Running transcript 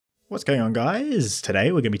What's going on, guys?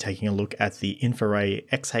 Today we're going to be taking a look at the Infiray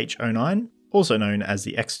XH09, also known as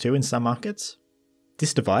the X2 in some markets.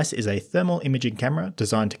 This device is a thermal imaging camera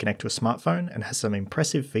designed to connect to a smartphone and has some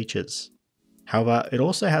impressive features. However, it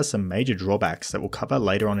also has some major drawbacks that we'll cover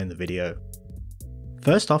later on in the video.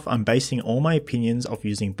 First off, I'm basing all my opinions off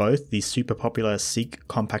using both the super popular Seek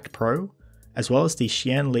Compact Pro, as well as the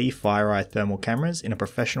Xianli FireEye thermal cameras in a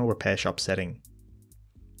professional repair shop setting.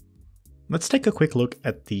 Let's take a quick look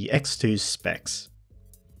at the X2's specs.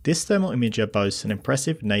 This thermal imager boasts an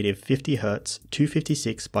impressive native 50Hz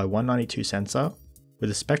 256 by 192 sensor with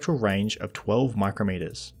a spectral range of 12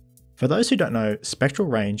 micrometers. For those who don't know, spectral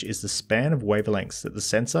range is the span of wavelengths that the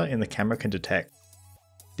sensor in the camera can detect.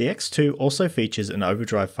 The X2 also features an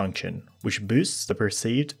overdrive function, which boosts the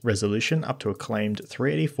perceived resolution up to a claimed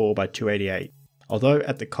 384 by 288, although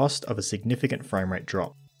at the cost of a significant frame rate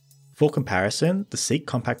drop. For comparison, the Seek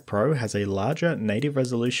Compact Pro has a larger native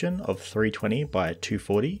resolution of 320 by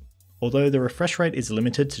 240, although the refresh rate is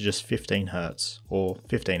limited to just 15 Hz, or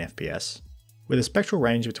 15 FPS, with a spectral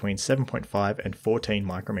range between 7.5 and 14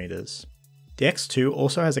 micrometers. The X2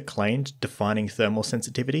 also has a claimed defining thermal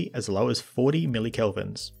sensitivity as low as 40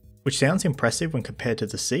 millikelvins, which sounds impressive when compared to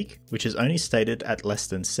the Seek, which is only stated at less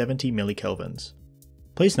than 70 millikelvins.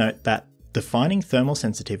 Please note that defining thermal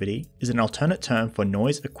sensitivity is an alternate term for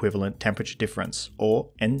noise equivalent temperature difference, or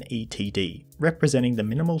NETD, representing the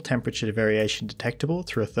minimal temperature variation detectable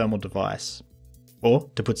through a thermal device. Or,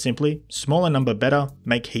 to put simply, smaller number better,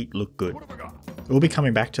 make heat look good. We'll be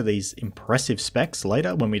coming back to these impressive specs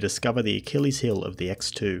later when we discover the Achilles heel of the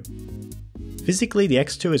X2. Physically, the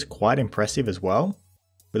X2 is quite impressive as well,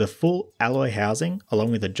 with a full alloy housing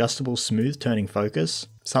along with adjustable smooth turning focus,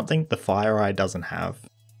 something the FireEye doesn't have.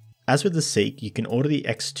 As with the Seek, you can order the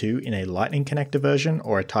X2 in a Lightning connector version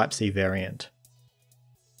or a Type-C variant.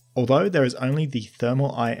 Although there is only the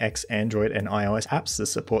Thermal IX Android and iOS apps that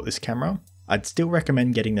support this camera, I'd still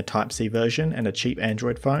recommend getting the Type-C version and a cheap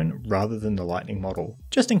Android phone rather than the Lightning model,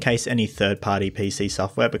 just in case any third-party PC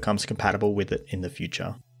software becomes compatible with it in the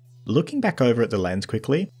future. Looking back over at the lens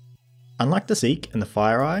quickly, unlike the Seek and the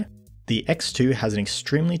FireEye, the X2 has an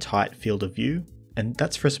extremely tight field of view, and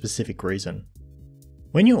that's for a specific reason.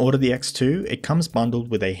 When you order the X2, it comes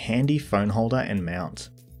bundled with a handy phone holder and mount.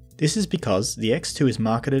 This is because the X2 is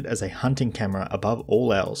marketed as a hunting camera above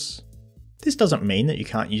all else. This doesn't mean that you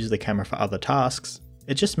can't use the camera for other tasks,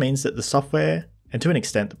 it just means that the software, and to an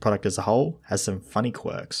extent the product as a whole, has some funny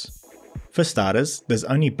quirks. For starters, there's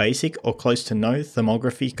only basic or close to no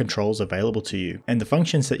thermography controls available to you, and the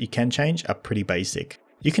functions that you can change are pretty basic.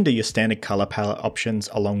 You can do your standard color palette options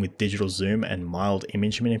along with digital zoom and mild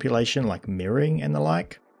image manipulation like mirroring and the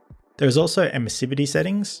like. There's also emissivity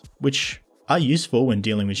settings, which are useful when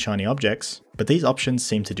dealing with shiny objects, but these options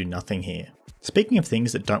seem to do nothing here. Speaking of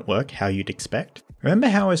things that don't work how you'd expect, remember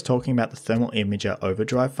how I was talking about the thermal imager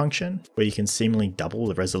overdrive function, where you can seemingly double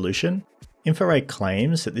the resolution? Infiray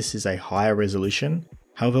claims that this is a higher resolution,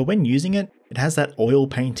 however when using it, it has that oil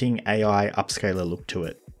painting AI upscaler look to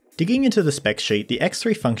it. Digging into the spec sheet, the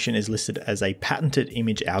X3 function is listed as a patented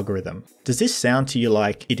image algorithm. Does this sound to you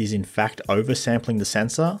like it is in fact oversampling the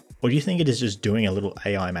sensor, or do you think it is just doing a little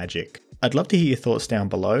AI magic? I'd love to hear your thoughts down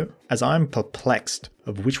below, as I'm perplexed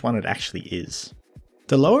of which one it actually is.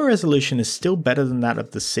 The lower resolution is still better than that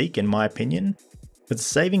of the Seek in my opinion, but the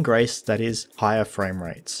saving grace that is higher frame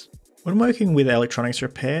rates. When working with electronics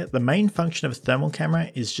repair, the main function of a thermal camera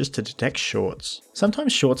is just to detect shorts.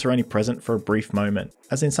 Sometimes shorts are only present for a brief moment,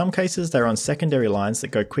 as in some cases they're on secondary lines that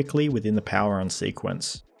go quickly within the power on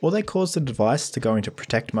sequence, or they cause the device to go into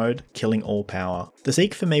protect mode, killing all power. The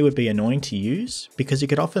Seek for me would be annoying to use, because you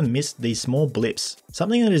could often miss these small blips,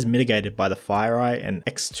 something that is mitigated by the FireEye and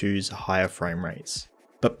X2's higher frame rates.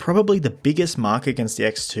 But probably the biggest mark against the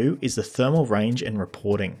X2 is the thermal range and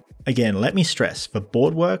reporting. Again, let me stress, for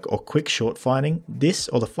board work or quick short finding, this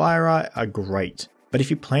or the FireEye are great. But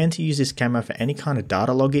if you plan to use this camera for any kind of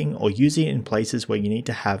data logging or use it in places where you need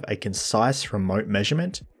to have a concise remote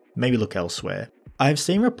measurement, maybe look elsewhere. I have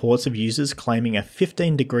seen reports of users claiming a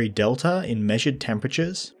 15-degree delta in measured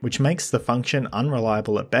temperatures, which makes the function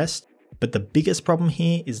unreliable at best, but the biggest problem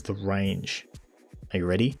here is the range. Are you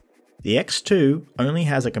ready? The X2 only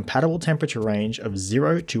has a compatible temperature range of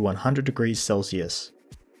 0 to 100 degrees Celsius.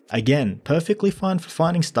 Again, perfectly fine for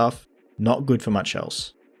finding stuff, not good for much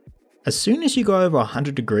else. As soon as you go over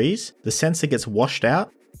 100 degrees, the sensor gets washed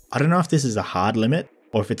out. I don't know if this is a hard limit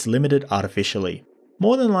or if it's limited artificially.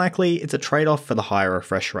 More than likely, it's a trade-off for the higher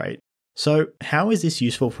refresh rate. So how is this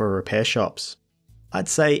useful for repair shops? I'd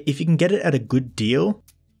say if you can get it at a good deal,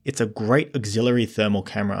 it's a great auxiliary thermal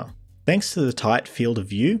camera. Thanks to the tight field of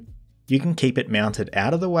view, you can keep it mounted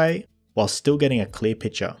out of the way while still getting a clear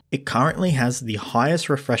picture. It currently has the highest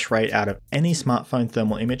refresh rate out of any smartphone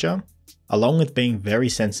thermal imager, along with being very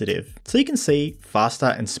sensitive, so you can see faster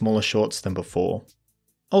and smaller shots than before.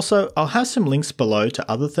 Also, I'll have some links below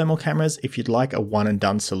to other thermal cameras if you'd like a one and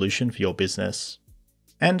done solution for your business.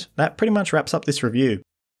 And that pretty much wraps up this review.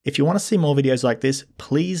 If you want to see more videos like this,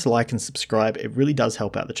 please like and subscribe, it really does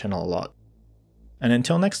help out the channel a lot. And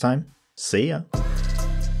until next time, see ya!